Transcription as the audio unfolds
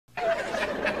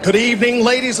Good evening,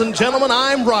 ladies and gentlemen.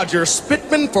 I'm Roger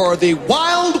Spitman for the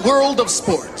Wild World of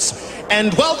Sports.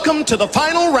 And welcome to the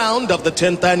final round of the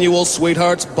 10th annual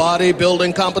Sweethearts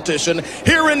Bodybuilding Competition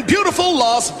here in beautiful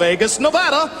Las Vegas,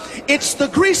 Nevada. It's the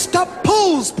greased up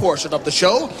pose portion of the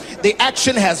show. The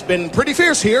action has been pretty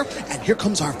fierce here, and here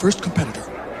comes our first competitor.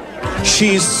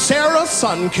 She's Sarah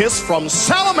Sunkiss from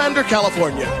Salamander,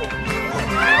 California.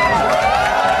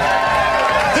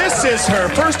 This is her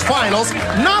first finals.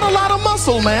 Not a lot of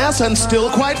muscle mass and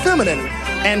still quite feminine.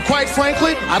 And quite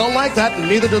frankly, I don't like that, and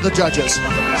neither do the judges.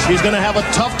 She's gonna have a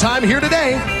tough time here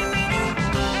today.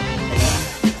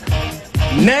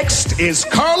 Next is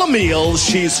Carla Meals.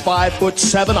 She's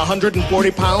 5'7",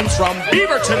 140 pounds from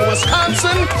Beaverton,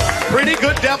 Wisconsin. Pretty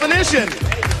good definition.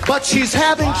 But she's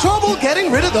having trouble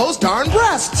getting rid of those darn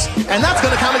breasts. And that's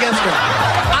gonna come against her.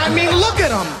 I mean, look at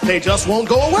them. They just won't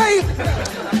go away.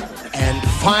 And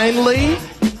finally,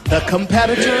 the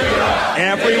competitor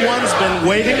everyone's been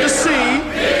waiting to see.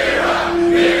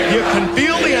 You can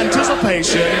feel the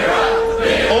anticipation.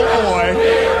 Oh boy.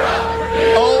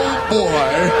 Oh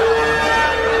boy.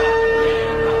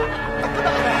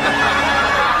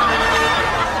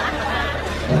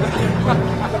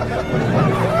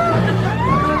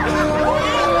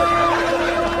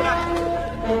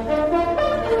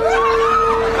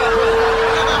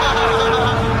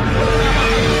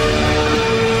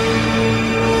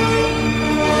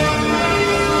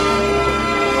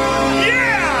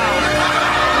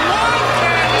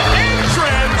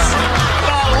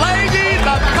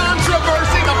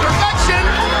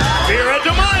 Vera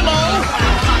de Milo.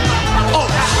 Oh,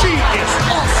 she is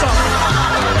awesome.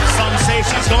 Some say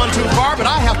she's gone too far, but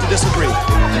I have to disagree.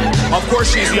 Of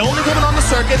course, she's the only woman on the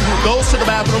circuit who goes to the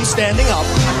bathroom standing up.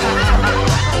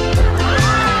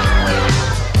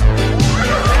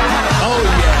 Oh,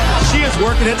 yeah. She is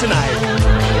working it tonight.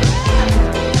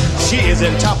 She is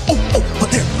in top. Oh,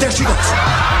 but there she goes.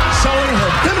 Showing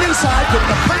her feminine side with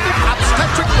the perfect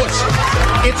obstetric push.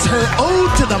 It's her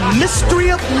ode to the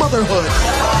mystery of motherhood.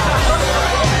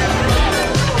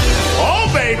 Oh,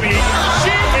 baby, she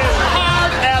is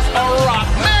hard as a rock.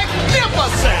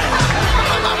 Magnificent.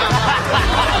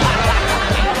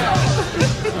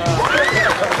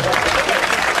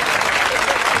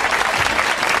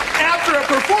 After a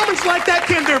performance like that,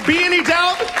 can there be any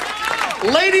doubt?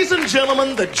 Ladies and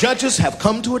gentlemen, the judges have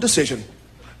come to a decision.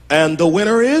 And the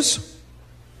winner is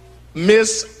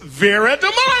Miss Vera de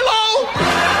Milo.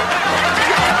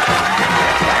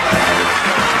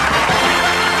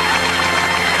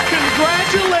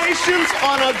 Congratulations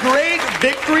on a great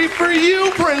victory for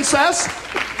you, princess.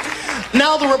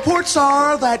 Now, the reports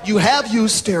are that you have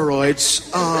used steroids.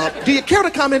 Do you care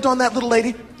to comment on that, little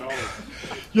lady?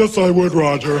 Yes, I would,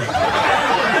 Roger.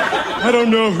 I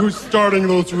don't know who's starting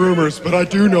those rumors, but I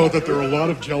do know that there are a lot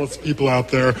of jealous people out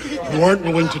there who aren't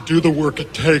willing to do the work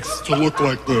it takes to look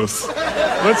like this.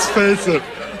 Let's face it,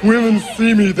 women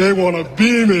see me, they want to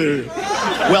be me.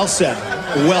 Well said.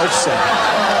 Well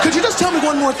said. Could you just tell me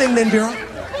one more thing then, Vera?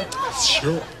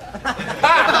 Sure.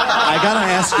 I gotta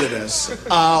ask you this.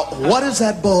 What is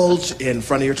that bulge in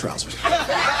front of your trousers?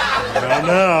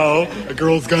 Now, a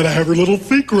girl's got to have her little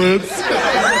secrets.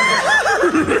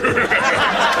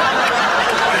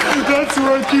 That's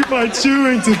where I keep my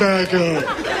chewing tobacco.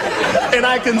 And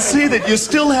I can see that you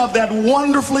still have that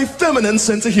wonderfully feminine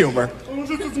sense of humor. Oh,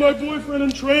 this is my boyfriend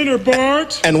and trainer,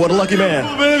 Bart. And what a lucky man.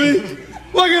 Oh, baby.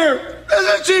 Look at her.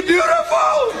 Isn't she beautiful?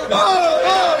 Oh,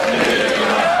 oh.